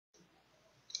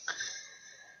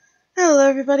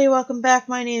everybody, welcome back.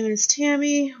 My name is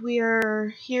Tammy. We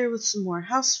are here with some more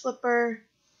House Flipper.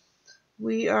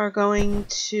 We are going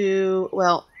to,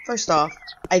 well, first off,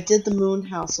 I did the moon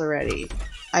house already.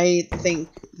 I think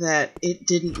that it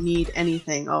didn't need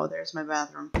anything. Oh, there's my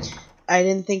bathroom. I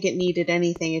didn't think it needed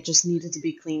anything, it just needed to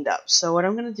be cleaned up. So what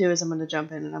I'm going to do is I'm going to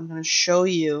jump in and I'm going to show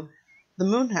you the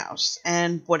moon house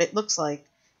and what it looks like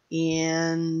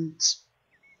and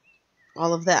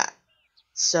all of that.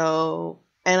 So,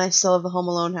 and I still have the Home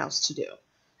Alone house to do.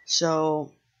 So,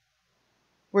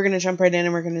 we're going to jump right in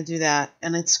and we're going to do that.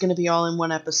 And it's going to be all in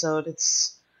one episode.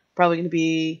 It's probably going to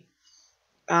be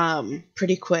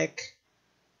pretty quick.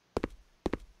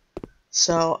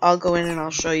 So, I'll go in and I'll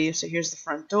show you. So, here's the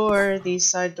front door. These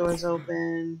side doors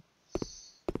open.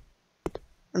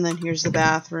 And then here's the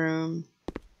bathroom.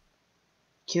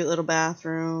 Cute little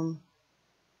bathroom.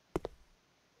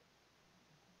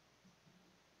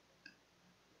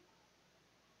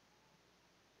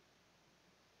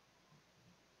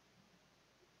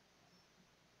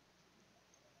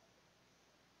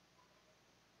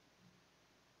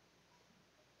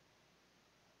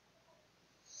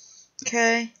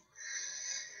 Okay.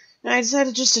 Now I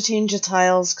decided just to change the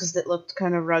tiles because it looked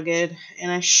kind of rugged,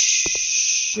 and I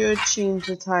should change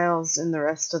the tiles in the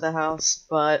rest of the house,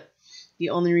 but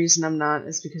the only reason I'm not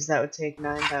is because that would take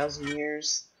 9,000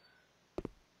 years.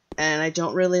 And I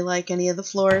don't really like any of the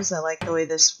floors. I like the way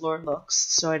this floor looks,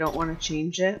 so I don't want to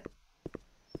change it.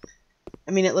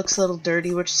 I mean, it looks a little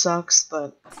dirty, which sucks,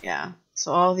 but yeah.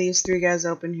 So all these three guys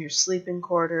open here, sleeping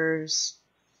quarters.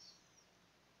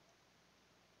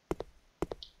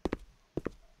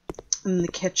 And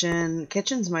the kitchen.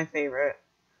 Kitchen's my favorite.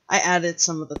 I added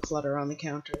some of the clutter on the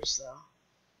counters, though.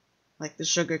 Like the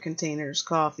sugar containers,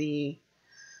 coffee,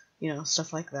 you know,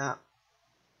 stuff like that.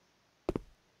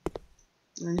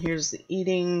 And here's the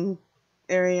eating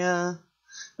area,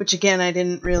 which again, I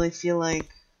didn't really feel like,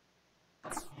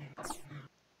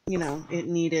 you know, it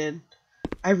needed.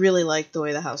 I really liked the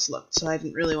way the house looked, so I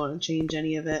didn't really want to change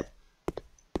any of it.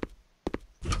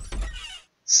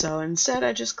 So instead,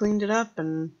 I just cleaned it up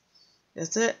and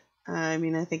that's it. I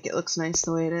mean, I think it looks nice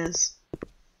the way it is.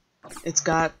 It's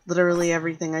got literally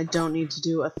everything. I don't need to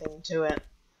do a thing to it.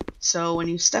 So when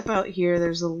you step out here,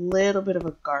 there's a little bit of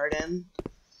a garden,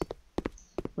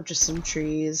 with just some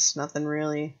trees, nothing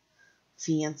really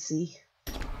fancy.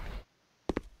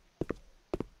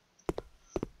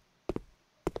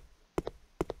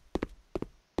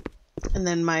 And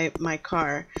then my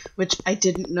car, which I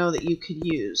didn't know that you could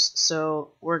use.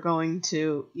 So we're going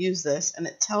to use this, and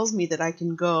it tells me that I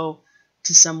can go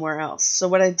to somewhere else. So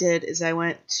what I did is I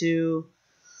went to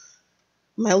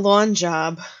my lawn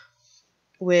job,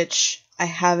 which I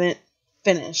haven't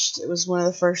finished. It was one of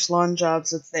the first lawn jobs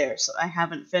that's there, so I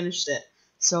haven't finished it.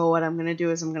 So what I'm going to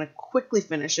do is I'm going to quickly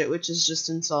finish it, which is just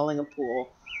installing a pool.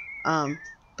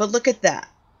 But look at that.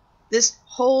 This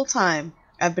whole time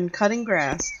I've been cutting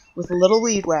grass with a little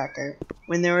weed whacker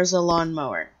when there was a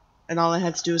lawnmower, and all I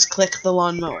had to do was click the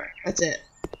lawnmower. That's it.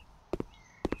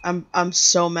 I'm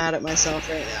so mad at myself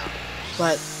right now,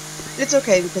 but it's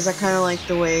okay because I kind of like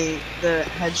the way the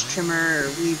hedge trimmer or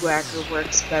weed whacker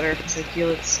works better because I feel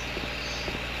it's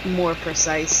more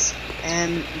precise,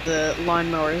 and the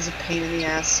lawnmower is a pain in the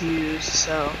ass to use.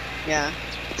 So yeah.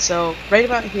 So right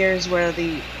about here is where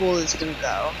the pool is gonna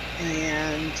go,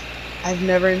 and I've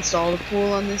never installed a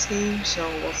pool on this game, so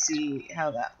we'll see how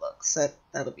that looks.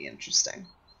 That'll be interesting.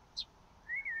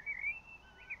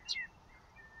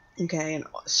 Okay, and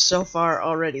so far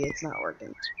already it's not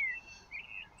working.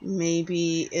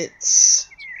 Maybe it's...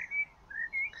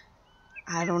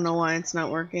 I don't know why it's not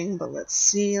working, but let's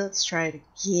see. Let's try it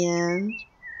again.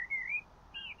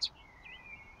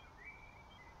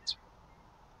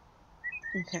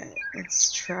 Okay,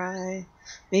 let's try...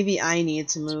 Maybe I need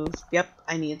to move. Yep,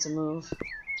 I need to move.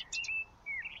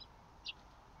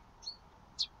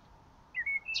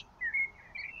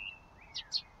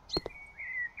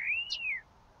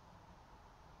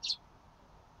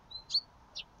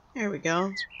 There we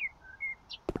go.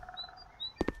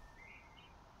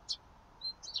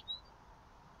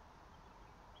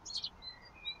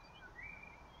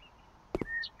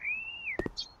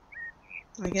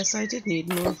 I guess I did need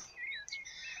to move.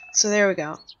 So there we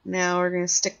go. Now we're going to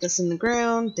stick this in the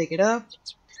ground, dig it up.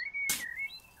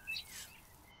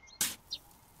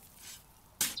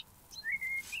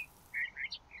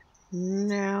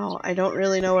 Now, I don't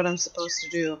really know what I'm supposed to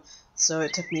do, so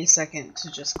it took me a second to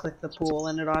just click the pool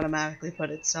and it automatically put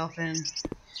itself in.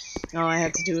 All I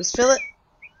had to do was fill it.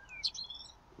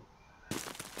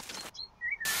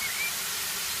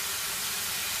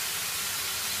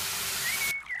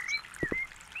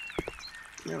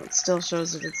 No, it still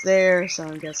shows that it's there, so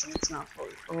I'm guessing it's not fully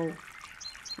full.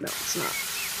 No, it's not.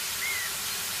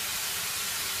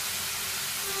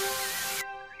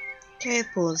 Okay, the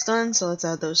pool is done, so let's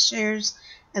add those chairs,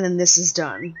 and then this is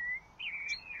done.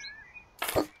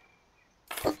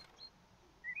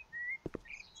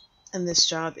 And this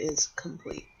job is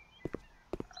complete.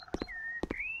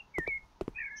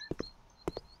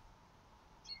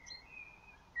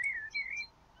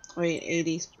 Wait,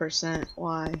 80%,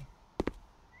 why?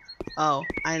 Oh,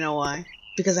 I know why.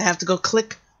 Because I have to go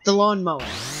click the lawnmower.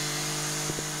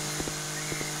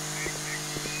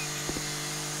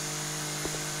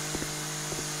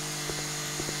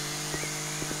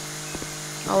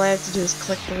 All I have to do is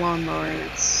click the lawnmower and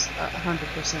it's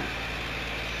 100%.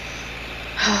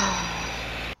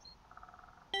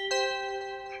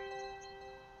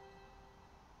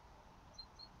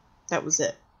 That was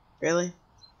it. Really?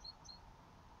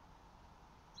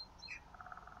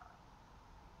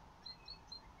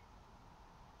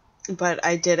 But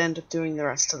I did end up doing the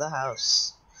rest of the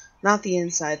house. Not the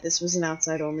inside. This was an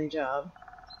outside only job.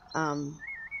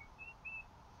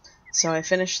 So I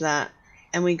finished that.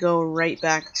 And we go right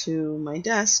back to my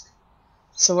desk.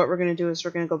 So what we're going to do is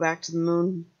we're going to go back to the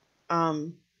moon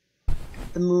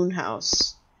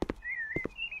house.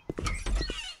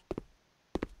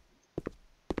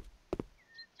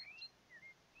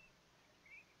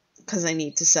 Because I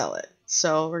need to sell it.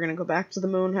 So we're going to go back to the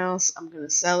moon house. I'm going to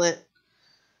sell it.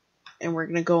 And we're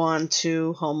going to go on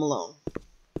to Home Alone.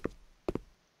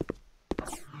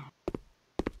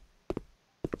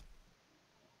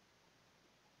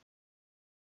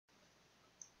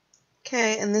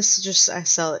 Okay, and this is just, I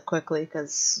sell it quickly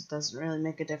because it doesn't really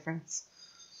make a difference.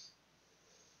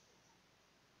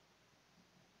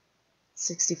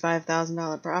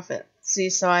 $65,000 profit. See,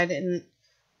 so I didn't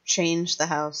change the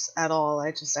house at all.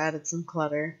 I just added some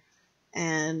clutter,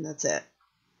 and that's it.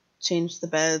 Changed the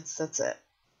beds, that's it.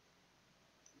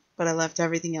 But I left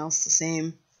everything else the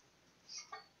same.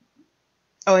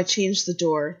 Oh, I changed the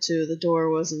door, too. The door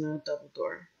wasn't a double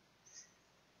door.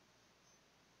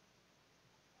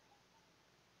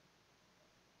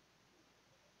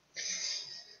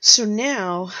 So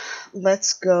now,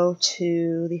 let's go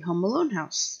to the Home Alone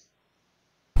house.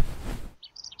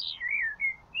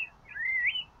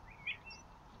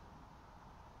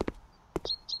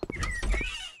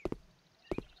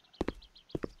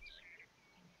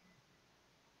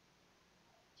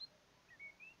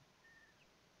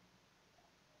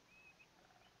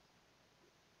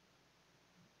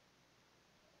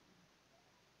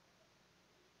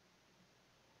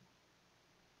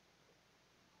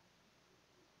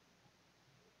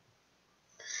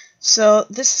 So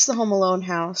this is the Home Alone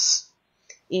house,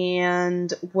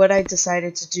 and what I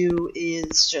decided to do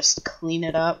is just clean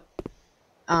it up.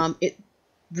 It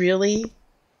really,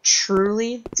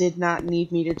 truly did not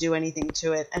need me to do anything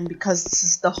to it, and because this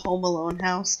is the Home Alone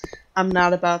house, I'm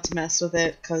not about to mess with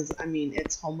it, because, I mean,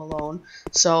 it's Home Alone.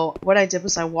 So what I did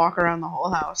was I walk around the whole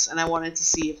house, and I wanted to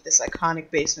see if this iconic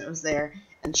basement was there,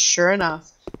 and sure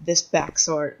enough, this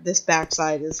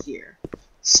backside is here.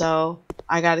 So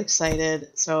I got excited,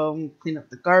 so I'm going to clean up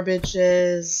the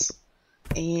garbages,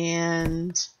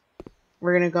 and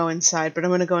we're going to go inside, but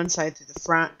I'm going to go inside through the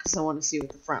front, because I want to see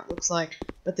what the front looks like.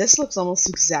 But this looks almost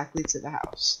exactly to the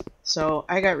house. So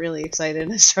I got really excited,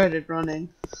 and I started running,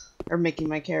 or making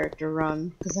my character run,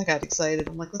 because I got excited.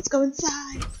 I'm like, let's go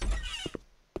inside!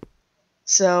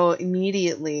 So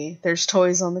immediately, there's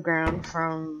toys on the ground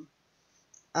from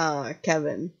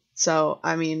Kevin. So,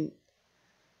 I mean,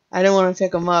 I didn't want to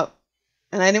pick them up.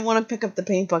 And I didn't want to pick up the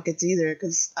paint buckets either,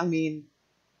 because, I mean,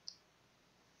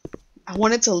 I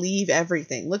wanted to leave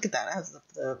everything. Look at that. It has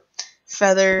the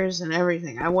feathers and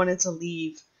everything. I wanted to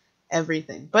leave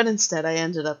everything. But instead, I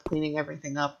ended up cleaning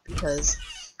everything up because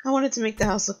I wanted to make the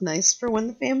house look nice for when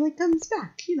the family comes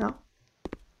back, you know.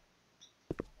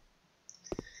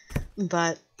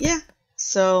 But, yeah.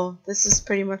 So, this is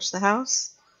pretty much the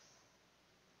house.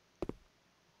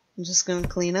 I'm just going to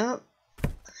clean up.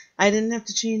 I didn't have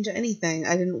to change anything.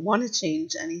 I didn't want to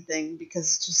change anything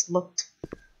because it just looked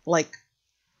like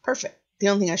perfect. The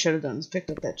only thing I should have done is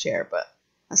picked up that chair, but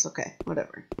that's okay.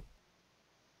 Whatever.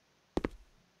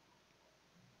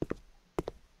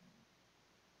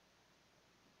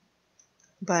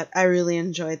 But I really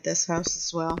enjoyed this house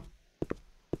as well.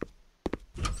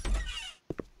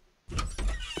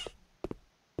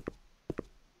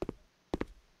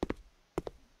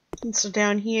 And so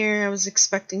down here, I was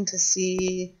expecting to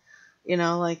see, you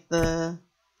know, like the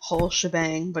whole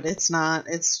shebang, but it's not.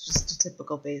 It's just a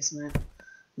typical basement.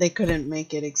 They couldn't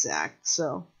make it exact,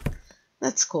 so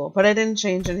that's cool. But I didn't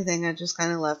change anything. I just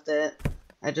kind of left it.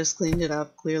 I just cleaned it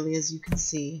up, clearly, as you can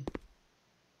see.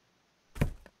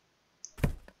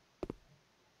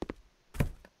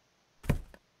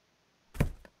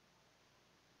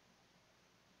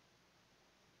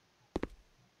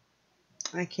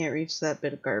 I can't reach that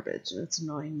bit of garbage, and it's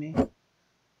annoying me.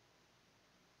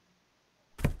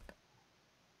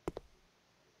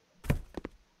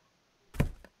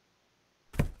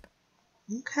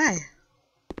 Okay.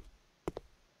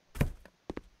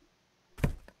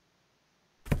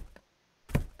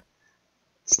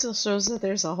 Still shows that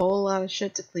there's a whole lot of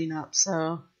shit to clean up,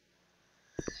 so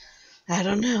I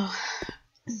don't know.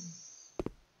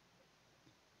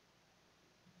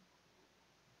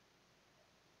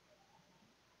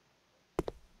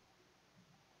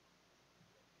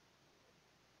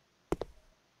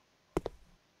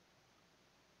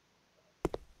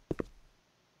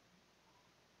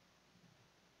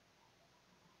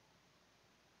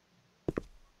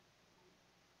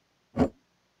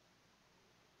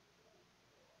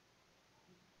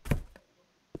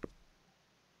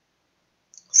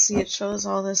 See, it shows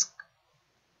all this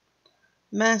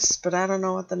mess, but I don't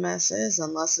know what the mess is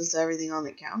unless it's everything on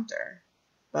the counter.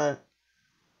 But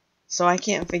so I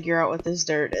can't figure out what this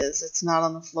dirt is. It's not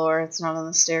on the floor, it's not on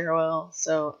the stairwell,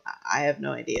 so I have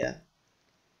no idea.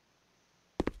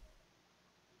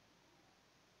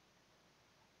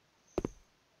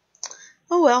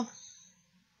 Oh well.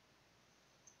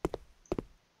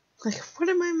 Like, what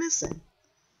am I missing?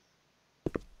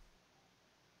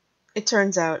 It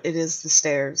turns out it is the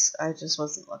stairs. I just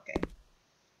wasn't looking.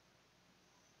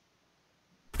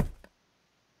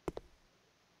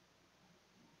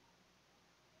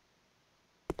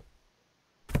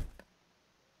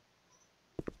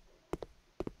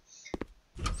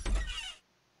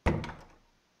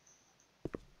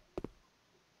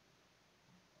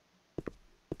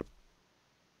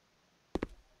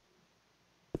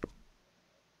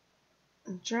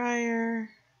 A dryer.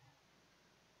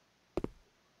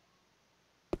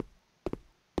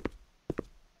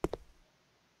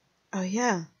 Oh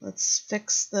yeah, let's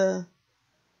fix the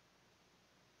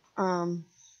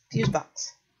fuse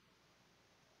box.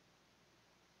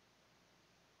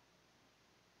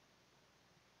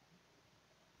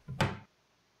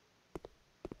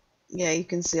 Yeah, you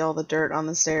can see all the dirt on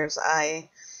the stairs. I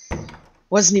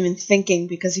wasn't even thinking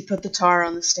because he put the tar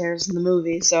on the stairs in the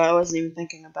movie, so I wasn't even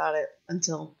thinking about it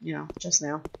until, just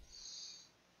now.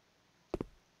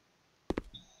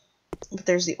 But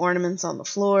there's the ornaments on the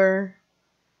floor.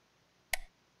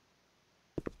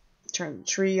 Turn the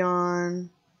tree on,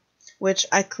 which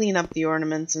I clean up the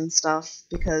ornaments and stuff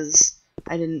because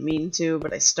I didn't mean to,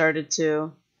 but I started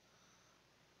to.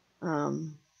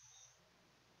 And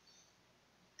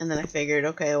then I figured,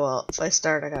 okay, well, if I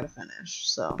start, I gotta finish.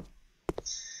 So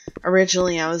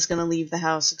originally I was gonna leave the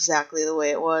house exactly the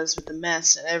way it was with the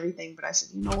mess and everything, but I said,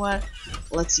 you know what?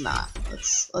 Let's not.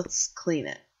 Let's clean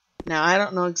it. Now I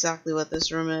don't know exactly what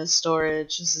this room is.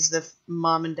 Storage. This is the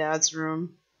mom and dad's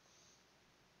room.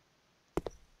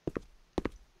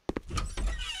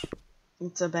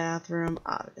 It's a bathroom,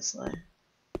 obviously.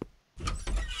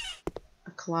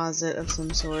 A closet of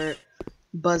some sort.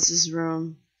 Buzz's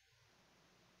room.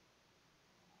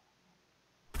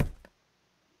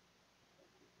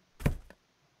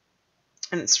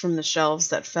 And it's from the shelves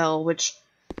that fell, which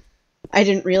I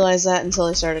didn't realize that until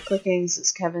I started clicking. This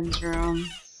is Kevin's room.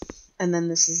 And then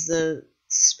this is the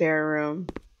spare room.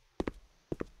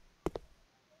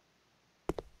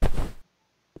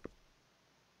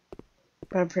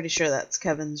 But I'm pretty sure that's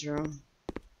Kevin's room.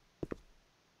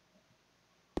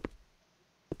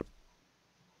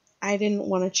 I didn't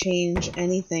want to change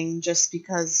anything just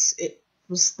because it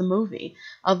was the movie.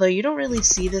 Although you don't really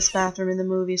see this bathroom in the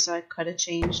movie, so I could have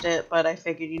changed it, but I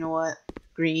figured, you know what?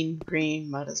 Green,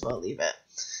 might as well leave it.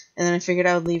 And then I figured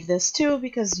I would leave this too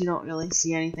because you don't really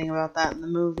see anything about that in the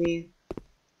movie.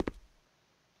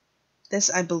 This,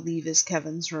 I believe, is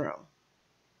Kevin's room.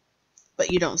 But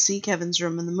you don't see Kevin's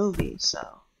room in the movie,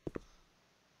 so.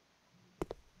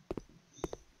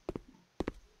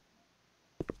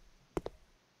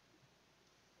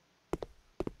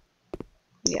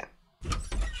 Yeah.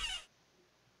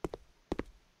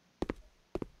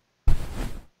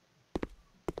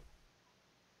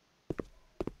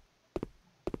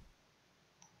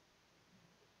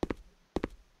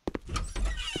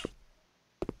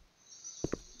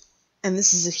 And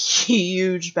this is a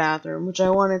huge bathroom, which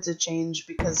I wanted to change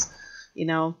because,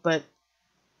 but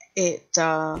it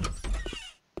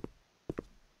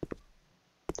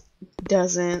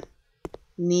doesn't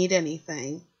need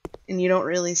anything. And you don't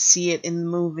really see it in the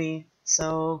movie,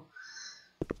 so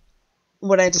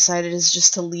what I decided is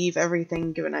just to leave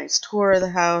everything, give a nice tour of the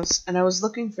house, and I was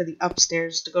looking for the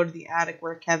upstairs to go to the attic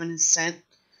where Kevin is sent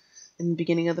in the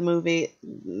beginning of the movie.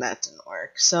 That didn't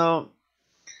work. So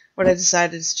what I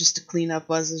decided is just to clean up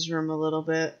Buzz's room a little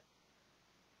bit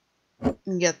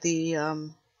and get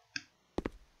the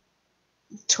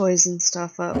toys and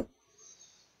stuff up.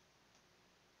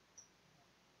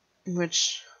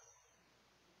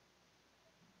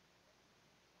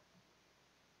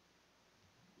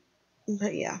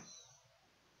 But yeah.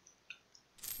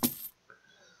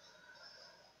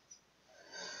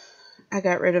 I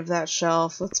got rid of that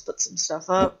shelf. Let's put some stuff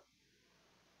up.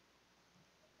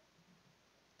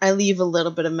 I leave a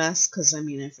little bit of mess because, I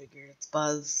mean, I figure it's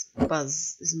Buzz.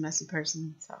 Buzz is a messy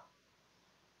person, so.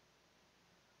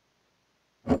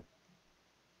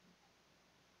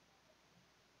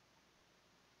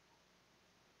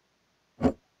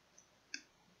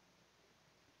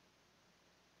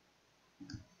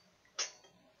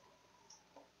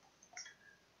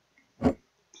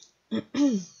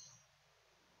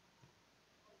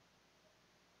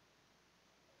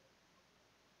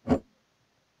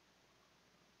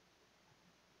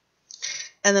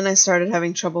 And then I started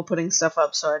having trouble putting stuff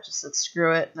up, so I just said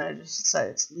screw it, and I just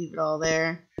decided to leave it all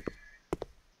there.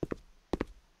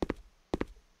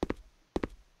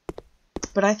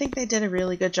 But I think they did a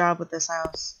really good job with this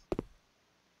house.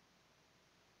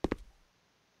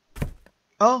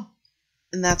 Oh,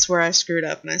 and that's where I screwed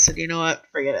up, and I said, you know what,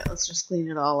 forget it, let's just clean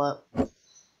it all up.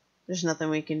 There's nothing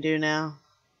we can do now.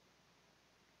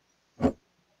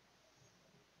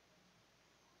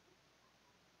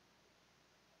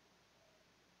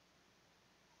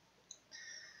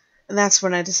 And that's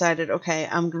when I decided, okay,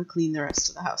 I'm going to clean the rest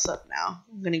of the house up now.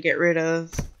 I'm going to get rid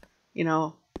of, you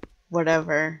know,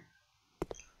 whatever.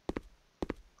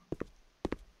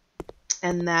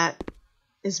 And that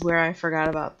is where I forgot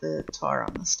about the tar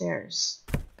on the stairs.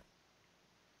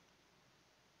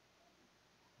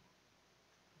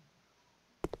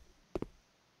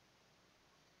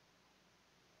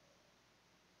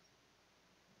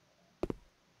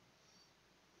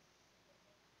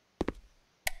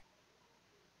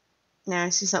 Now I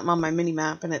see something on my mini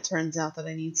map, and it turns out that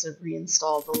I need to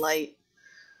reinstall the light,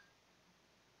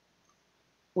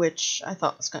 which I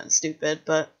thought was kind of stupid,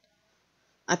 but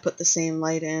I put the same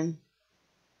light in.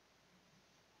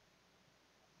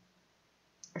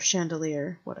 Or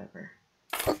chandelier, whatever.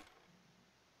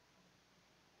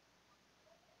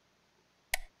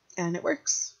 And it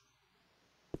works.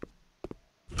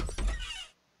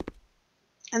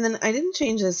 And then I didn't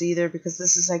change this either, because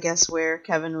this is, I guess, where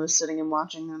Kevin was sitting and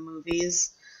watching the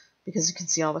movies, because you can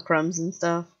see all the crumbs and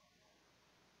stuff.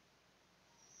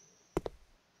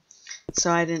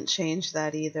 So I didn't change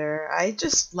that either. I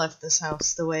just left this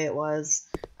house the way it was.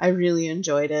 I really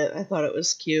enjoyed it. I thought it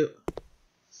was cute.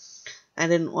 I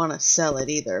didn't want to sell it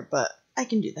either, but I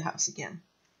can do the house again.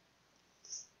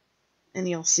 And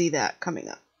you'll see that coming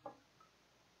up.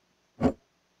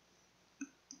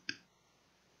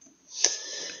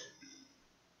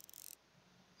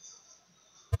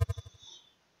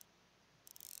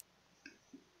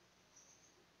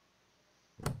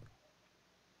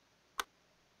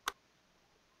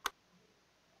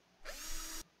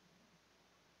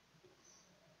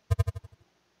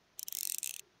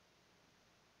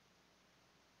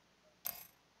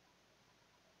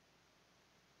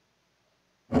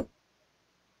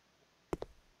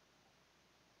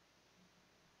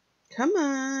 Come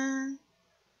on.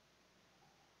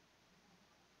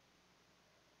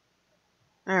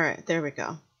 Alright, there we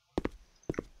go.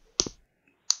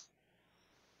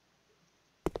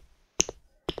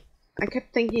 I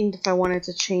kept thinking if I wanted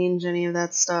to change any of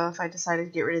that stuff. I decided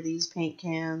to get rid of these paint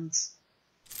cans.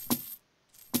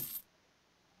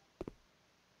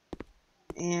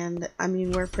 And, I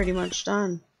mean, we're pretty much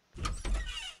done.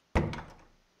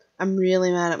 I'm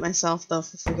really mad at myself, though,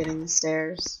 for forgetting the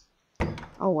stairs.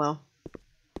 Oh well.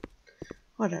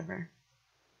 Whatever.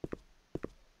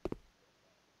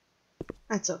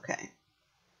 That's okay.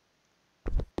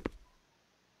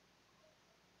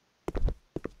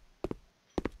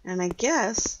 And I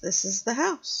guess this is the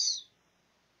house.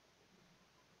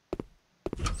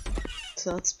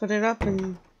 So let's put it up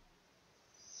and,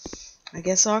 I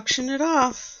guess, auction it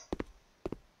off.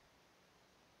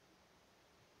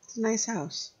 It's a nice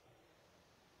house.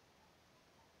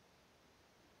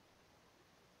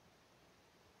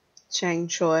 Chang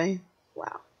Choi.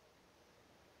 Wow.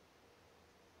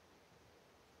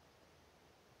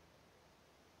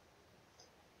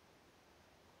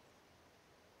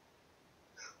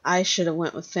 I should have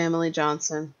went with Family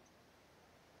Johnson.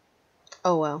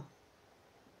 Oh well.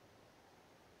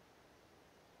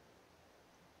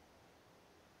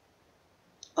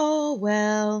 Oh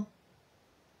well.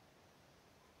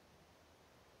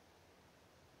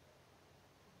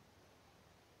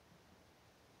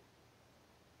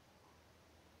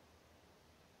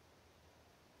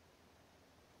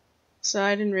 So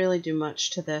I didn't really do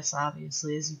much to this,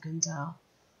 obviously, as you can tell.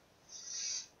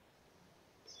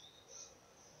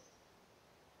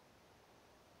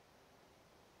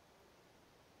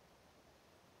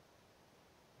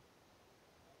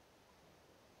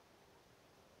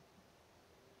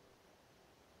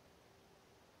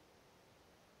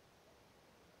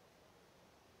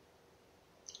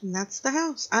 And that's the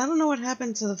house. I don't know what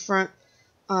happened to the front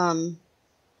um,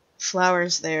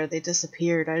 flowers there. They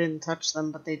disappeared. I didn't touch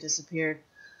them, but they disappeared.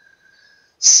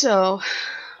 So,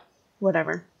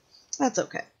 whatever. That's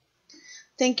okay.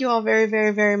 Thank you all very, very,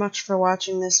 very much for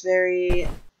watching this very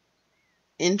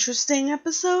interesting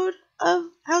episode of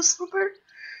House Flipper,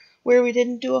 where we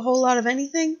didn't do a whole lot of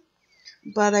anything.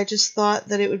 But I just thought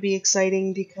that it would be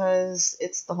exciting because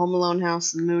it's the Home Alone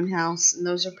house and Moon house, and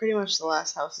those are pretty much the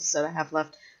last houses that I have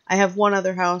left. I have one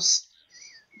other house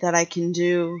that I can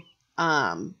do,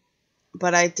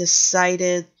 but I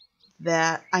decided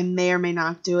that I may or may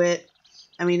not do it.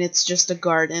 I mean, it's just a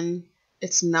garden.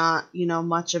 It's not,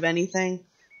 much of anything.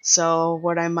 So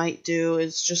what I might do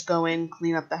is just go in,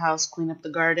 clean up the house, clean up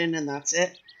the garden, and that's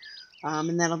it.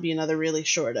 And that'll be another really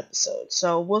short episode.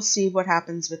 So we'll see what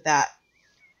happens with that.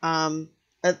 I'm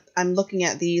looking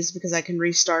at these because I can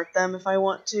restart them if I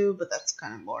want to, but that's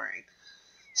kind of boring.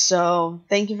 So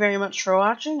thank you very much for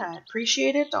watching. I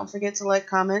appreciate it. Don't forget to like,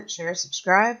 comment, share,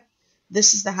 subscribe.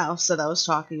 This is the house that I was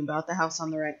talking about, the house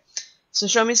on the right. So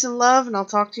show me some love, and I'll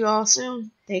talk to you all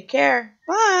soon. Take care.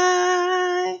 Bye!